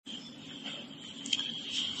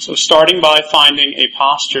So starting by finding a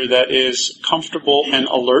posture that is comfortable and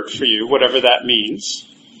alert for you, whatever that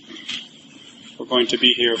means. We're going to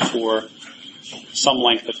be here for some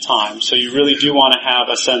length of time, so you really do want to have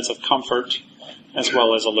a sense of comfort as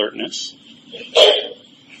well as alertness.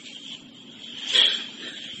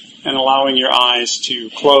 And allowing your eyes to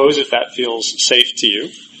close if that feels safe to you,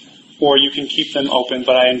 or you can keep them open,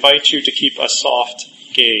 but I invite you to keep a soft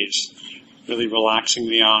gaze, really relaxing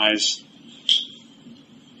the eyes,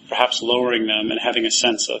 perhaps lowering them and having a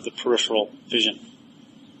sense of the peripheral vision.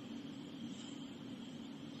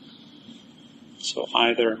 So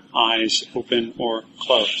either eyes open or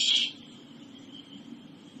closed.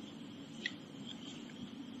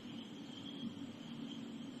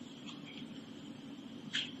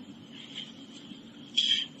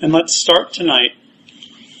 And let's start tonight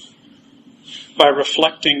by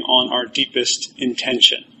reflecting on our deepest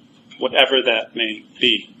intention, whatever that may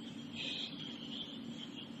be.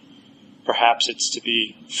 Perhaps it's to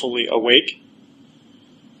be fully awake.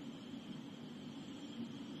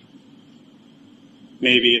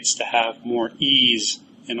 Maybe it's to have more ease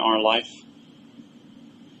in our life.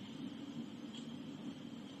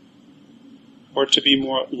 Or to be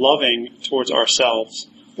more loving towards ourselves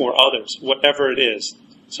or others, whatever it is.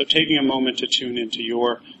 So taking a moment to tune into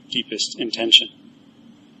your deepest intention.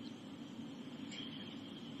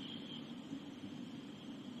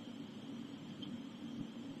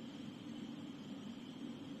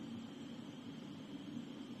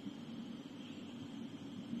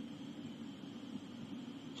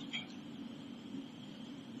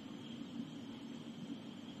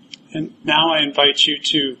 And now I invite you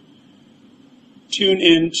to tune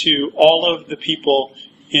into all of the people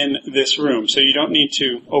in this room. So you don't need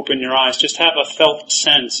to open your eyes. Just have a felt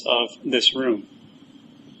sense of this room.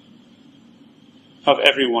 Of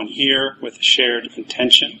everyone here with a shared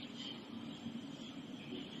intention.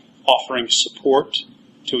 Offering support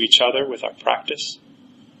to each other with our practice.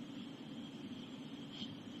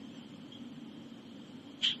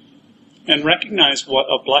 And recognize what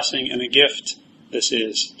a blessing and a gift this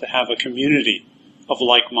is, to have a community of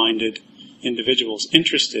like-minded individuals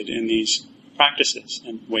interested in these practices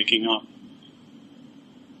and waking up.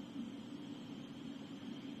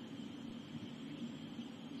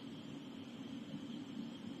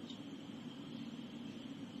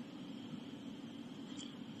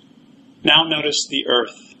 Now notice the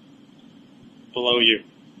earth below you,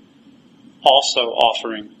 also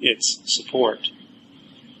offering its support.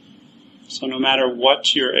 So no matter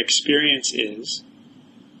what your experience is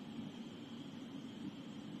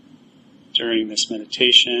during this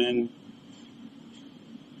meditation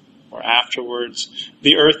or afterwards,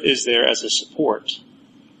 the earth is there as a support,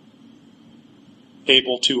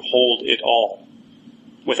 able to hold it all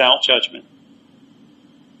without judgment.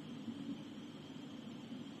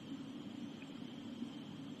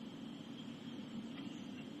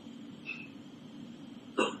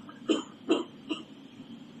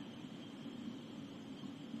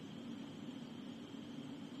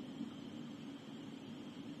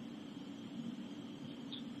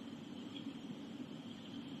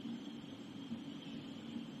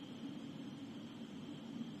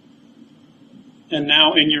 And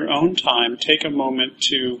now in your own time, take a moment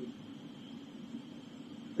to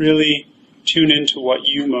really tune into what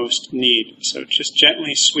you most need. So just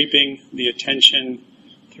gently sweeping the attention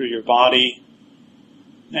through your body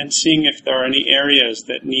and seeing if there are any areas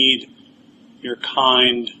that need your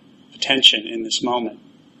kind attention in this moment.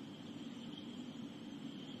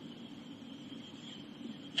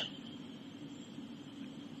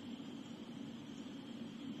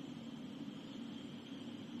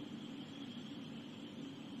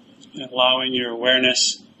 And allowing your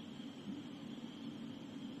awareness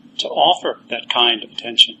to offer that kind of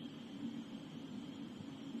attention.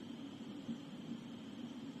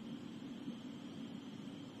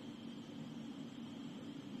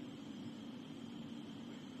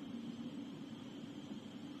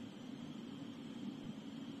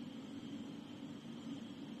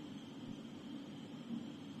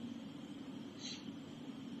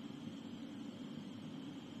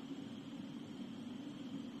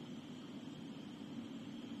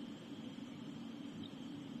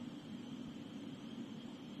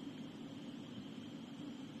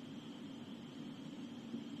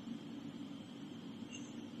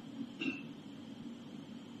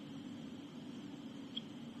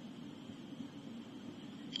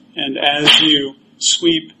 And as you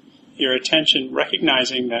sweep your attention,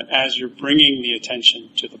 recognizing that as you're bringing the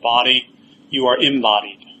attention to the body, you are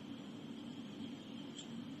embodied.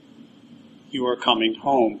 You are coming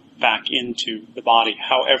home back into the body,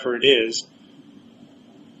 however it is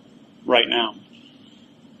right now.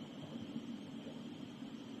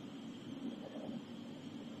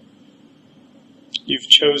 You've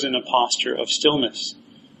chosen a posture of stillness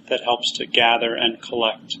that helps to gather and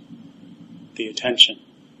collect the attention.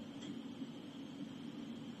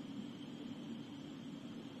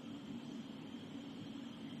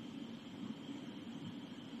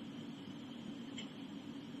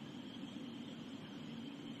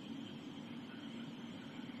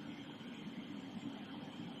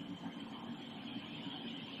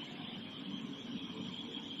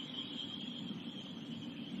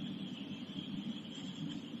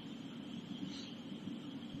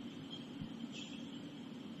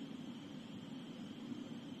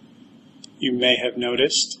 You may have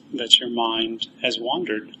noticed that your mind has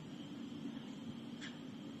wandered.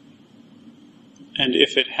 And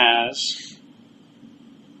if it has,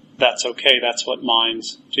 that's okay. That's what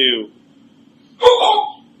minds do.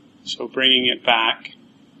 So bringing it back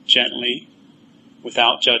gently,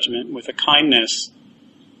 without judgment, with a kindness,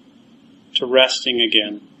 to resting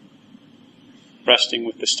again. Resting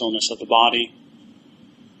with the stillness of the body.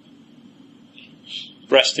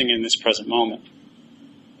 Resting in this present moment.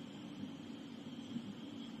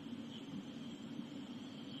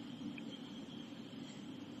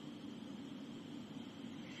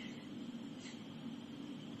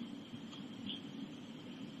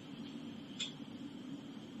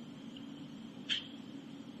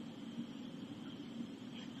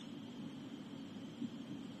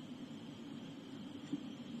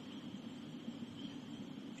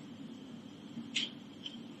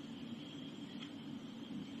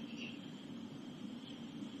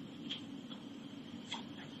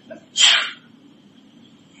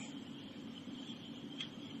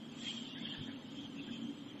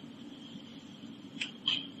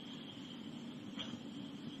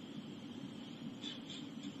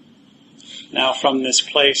 Now from this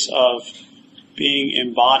place of being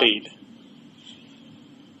embodied,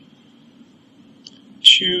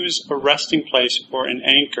 choose a resting place or an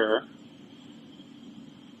anchor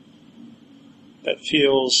that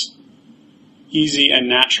feels easy and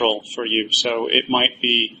natural for you. So it might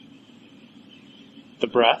be the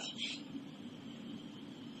breath.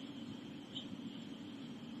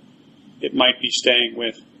 It might be staying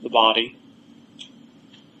with the body.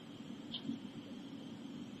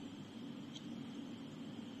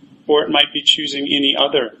 Or it might be choosing any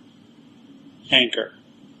other anchor,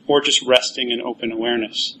 or just resting in open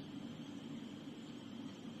awareness.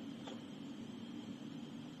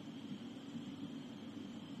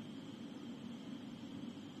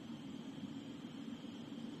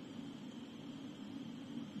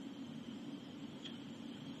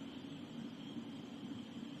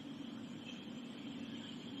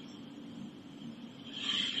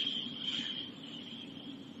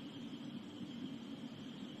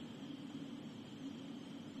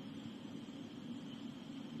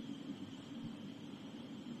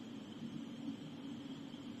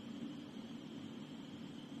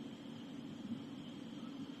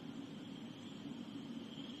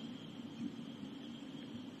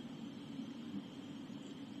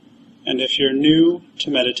 And if you're new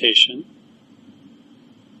to meditation,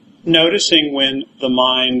 noticing when the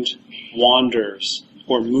mind wanders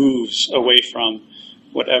or moves away from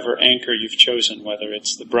whatever anchor you've chosen, whether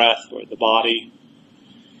it's the breath or the body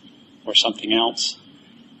or something else.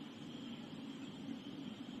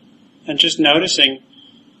 And just noticing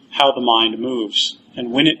how the mind moves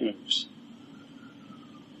and when it moves.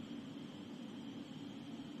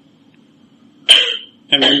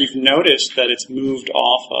 And when you've noticed that it's moved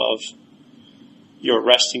off of your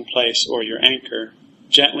resting place or your anchor,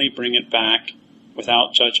 gently bring it back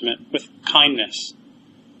without judgment, with kindness,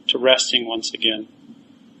 to resting once again,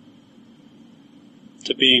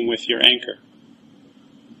 to being with your anchor.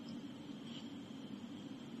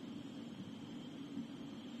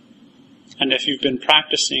 And if you've been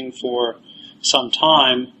practicing for some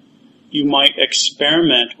time, you might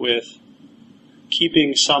experiment with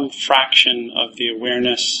keeping some fraction of the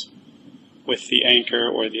awareness with the anchor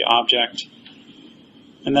or the object,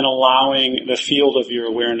 and then allowing the field of your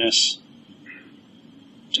awareness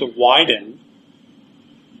to widen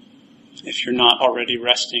if you're not already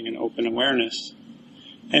resting in open awareness.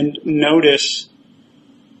 And notice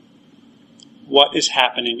what is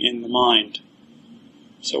happening in the mind.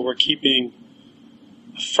 So we're keeping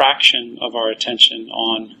a fraction of our attention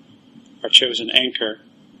on our chosen anchor,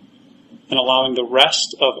 and allowing the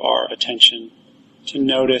rest of our attention to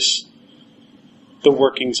notice the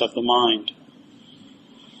workings of the mind.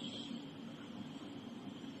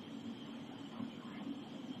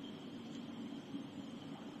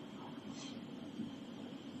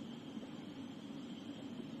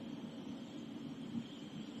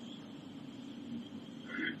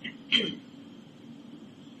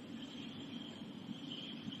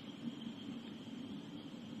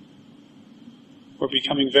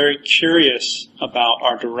 becoming very curious about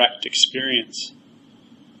our direct experience,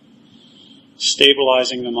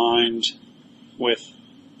 stabilizing the mind with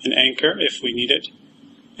an anchor if we need it,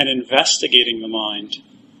 and investigating the mind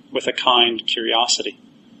with a kind curiosity.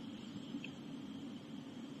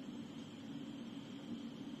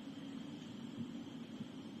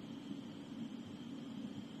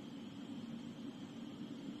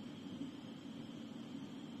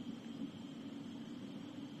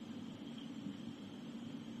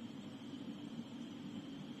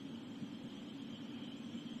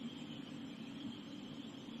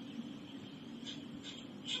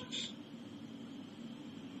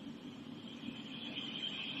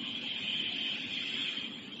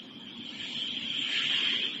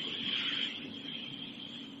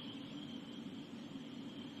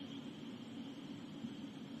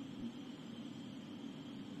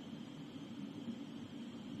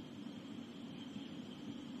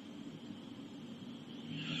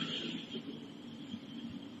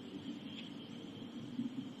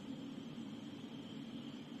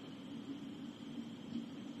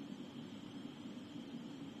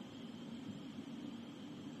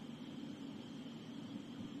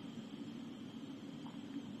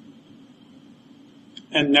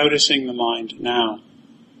 And noticing the mind now.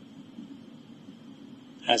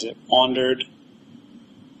 Has it wandered,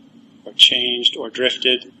 or changed, or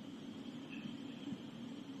drifted?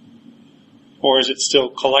 Or is it still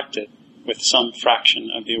collected with some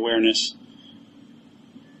fraction of the awareness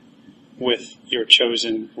with your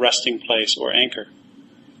chosen resting place or anchor?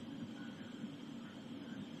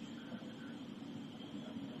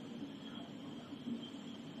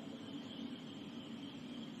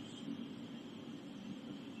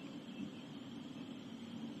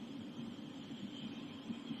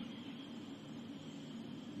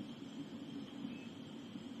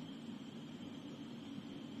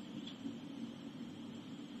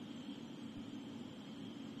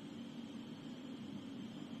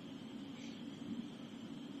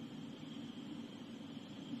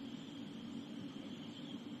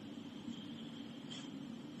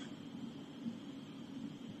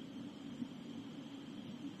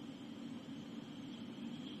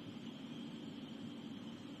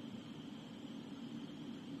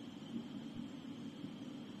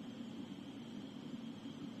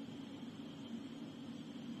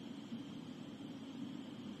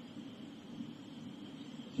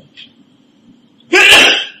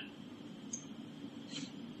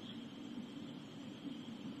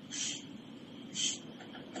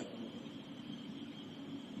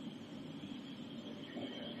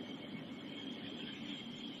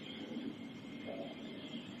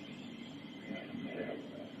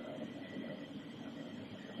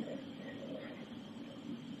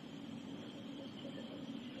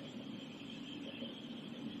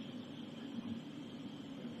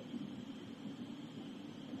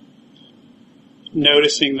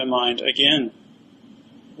 Noticing the mind again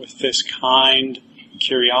with this kind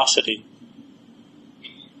curiosity.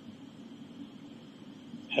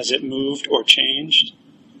 Has it moved or changed?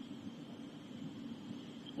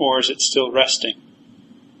 Or is it still resting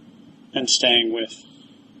and staying with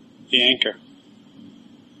the anchor?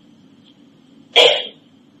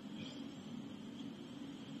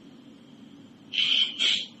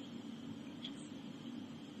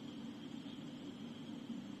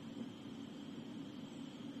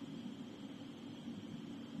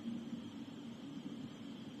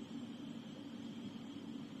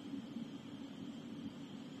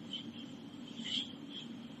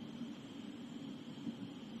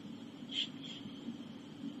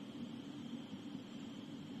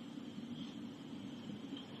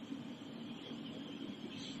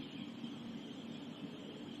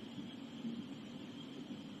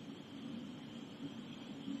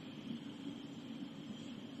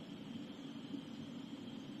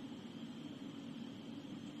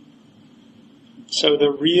 So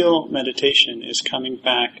the real meditation is coming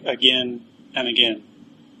back again and again.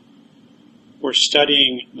 We're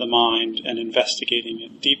studying the mind and investigating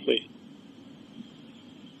it deeply.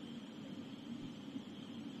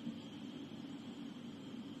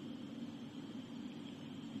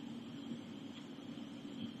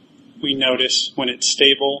 We notice when it's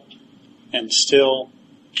stable and still,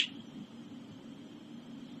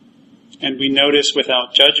 and we notice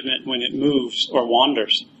without judgment when it moves or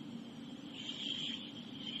wanders.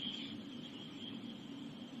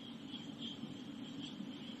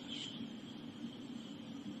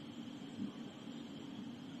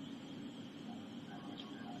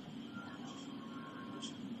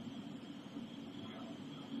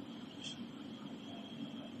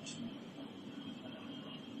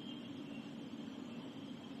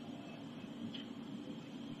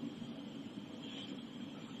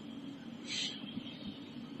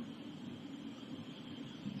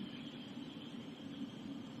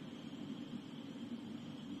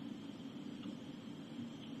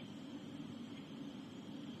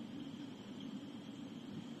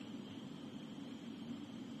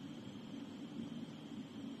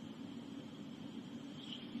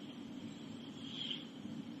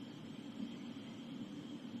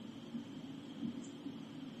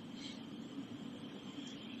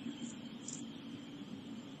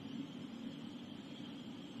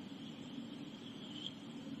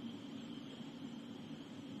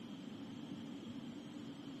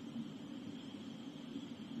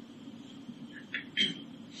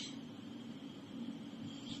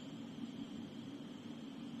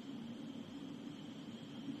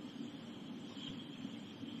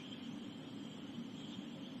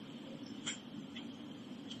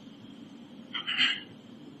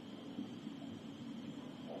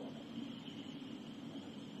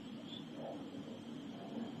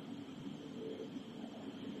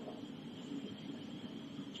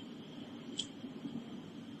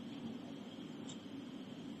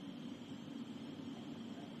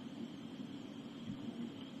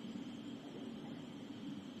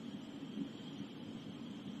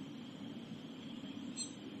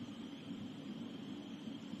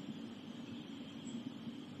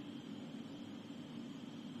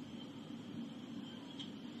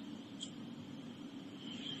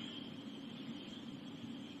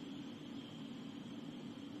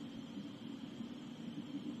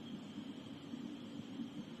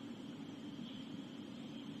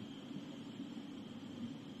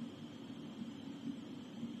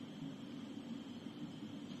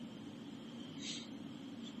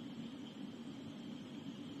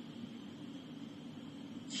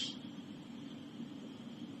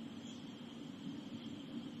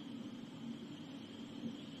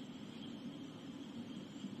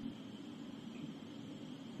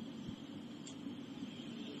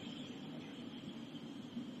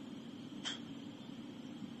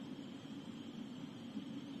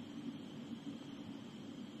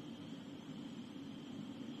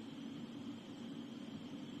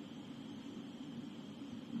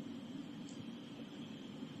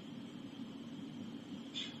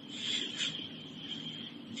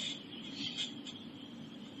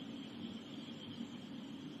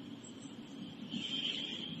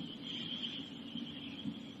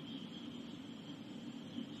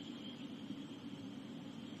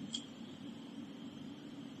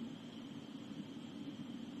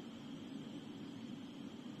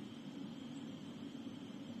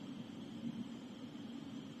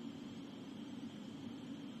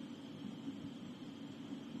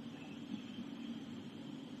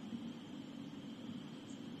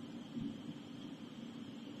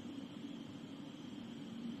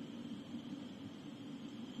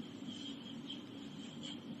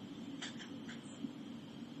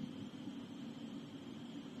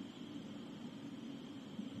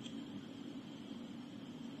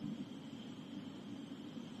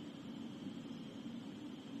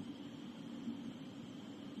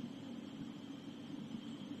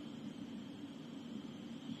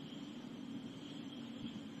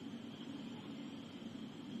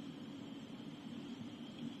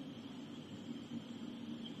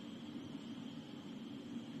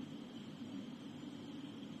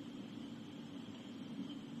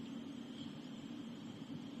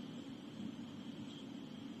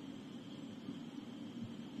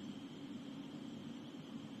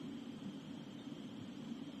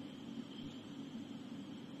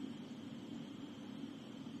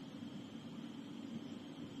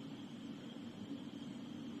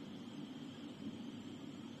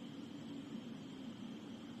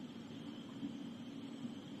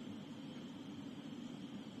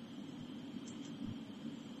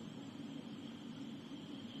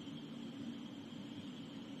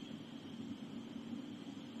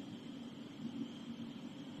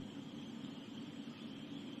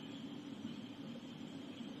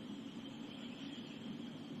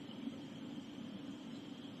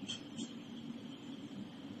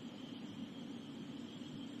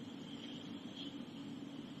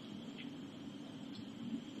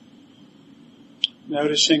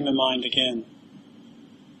 Noticing the mind again.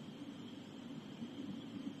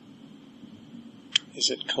 Is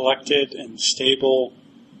it collected and stable,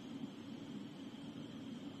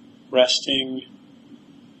 resting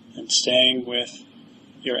and staying with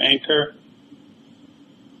your anchor?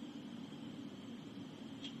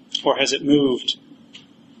 Or has it moved?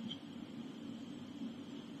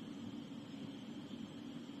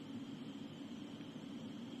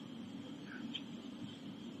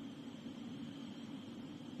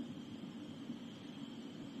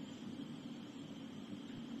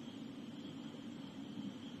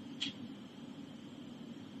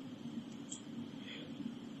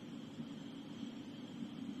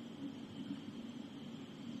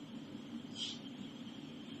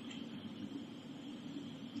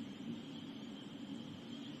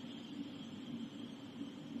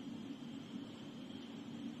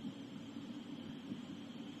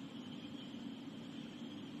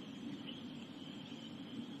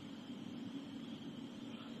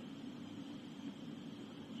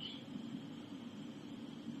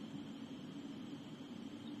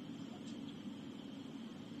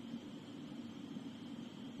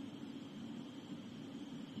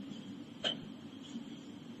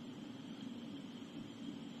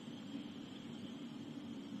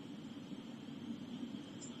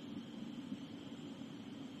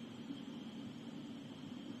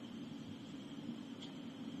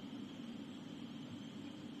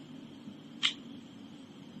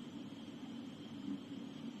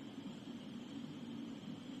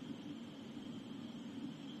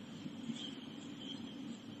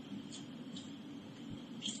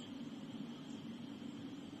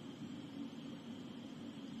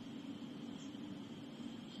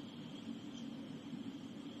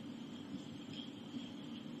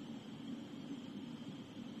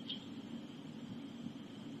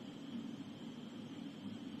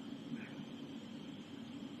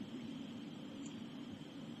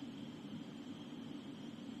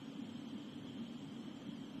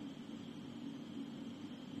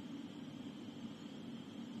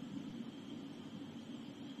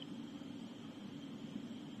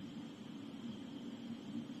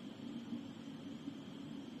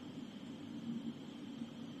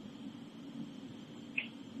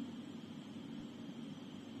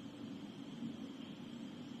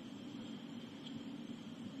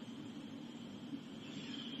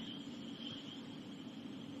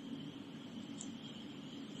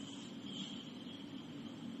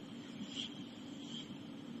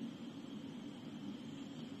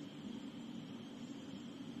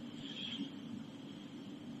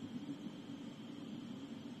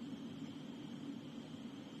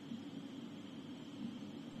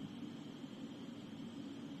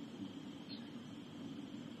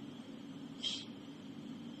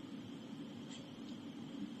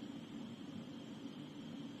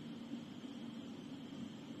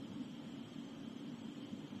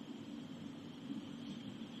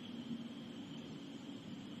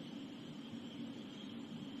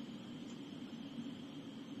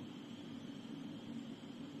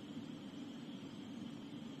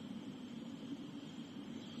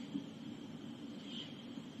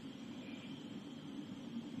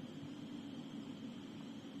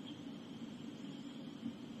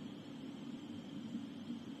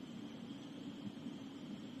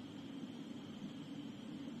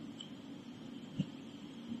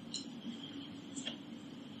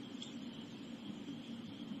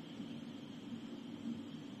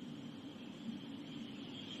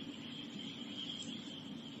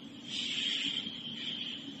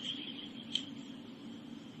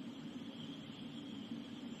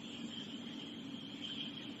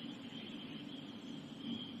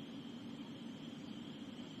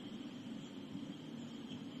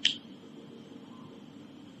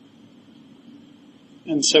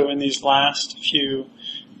 And so in these last few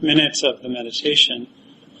minutes of the meditation,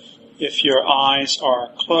 if your eyes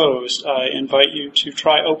are closed, I invite you to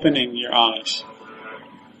try opening your eyes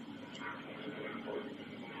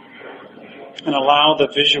and allow the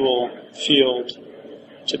visual field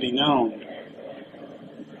to be known.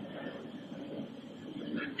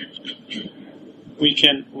 We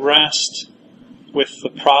can rest with the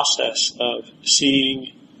process of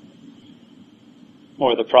seeing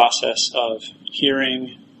or the process of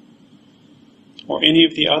hearing or any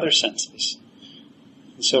of the other senses.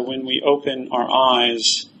 And so when we open our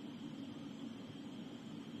eyes,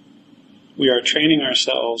 we are training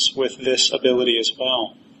ourselves with this ability as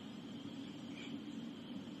well.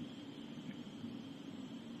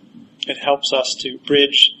 It helps us to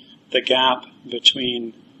bridge the gap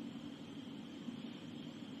between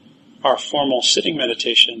our formal sitting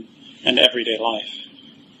meditation and everyday life.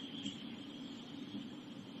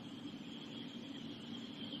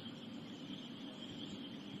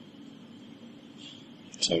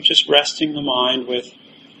 So just resting the mind with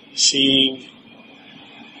seeing,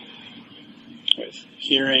 with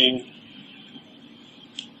hearing,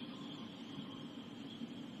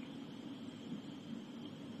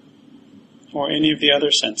 or any of the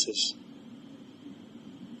other senses.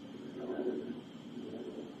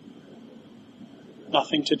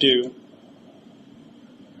 Nothing to do.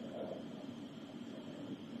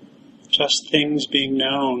 Just things being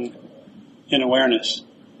known in awareness.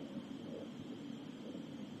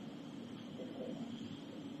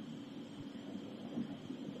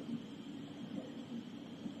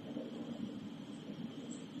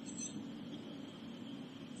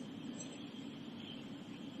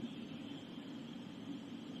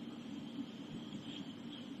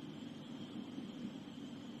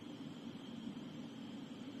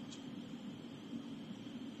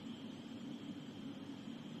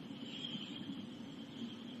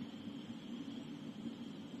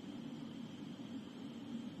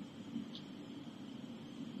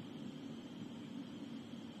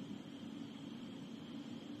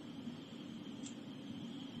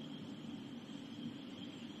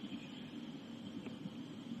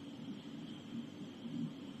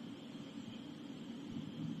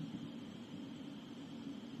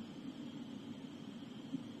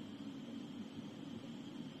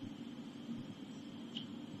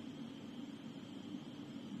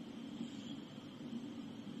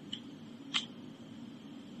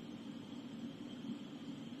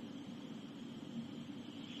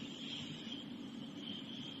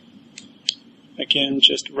 Again,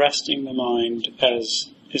 just resting the mind as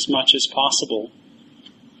much as possible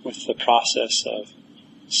with the process of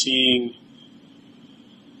seeing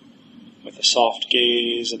with a soft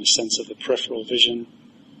gaze and a sense of the peripheral vision,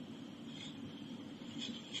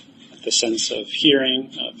 with the sense of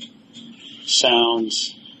hearing, of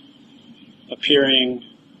sounds appearing,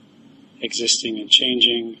 existing and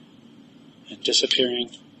changing and disappearing.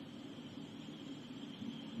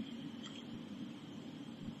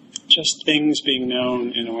 Just things being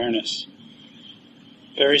known in awareness.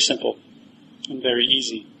 Very simple and very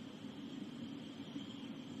easy.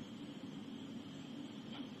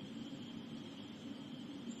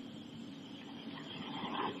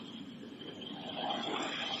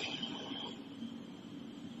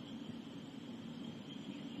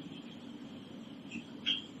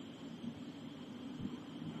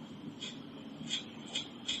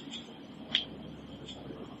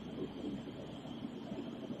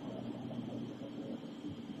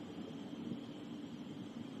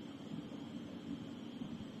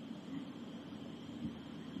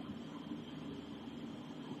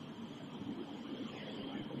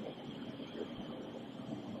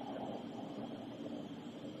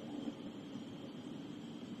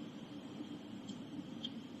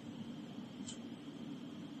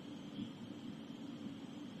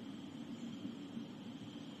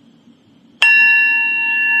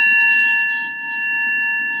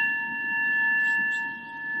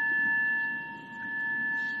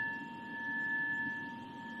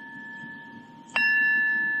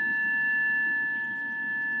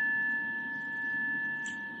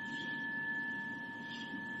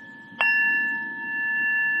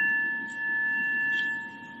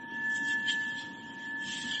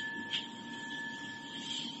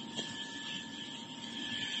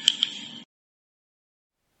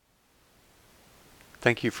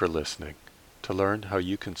 Thank you for listening. To learn how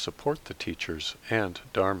you can support the teachers and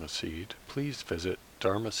Dharma Seed, please visit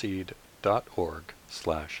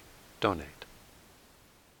dharmaseed.org/donate.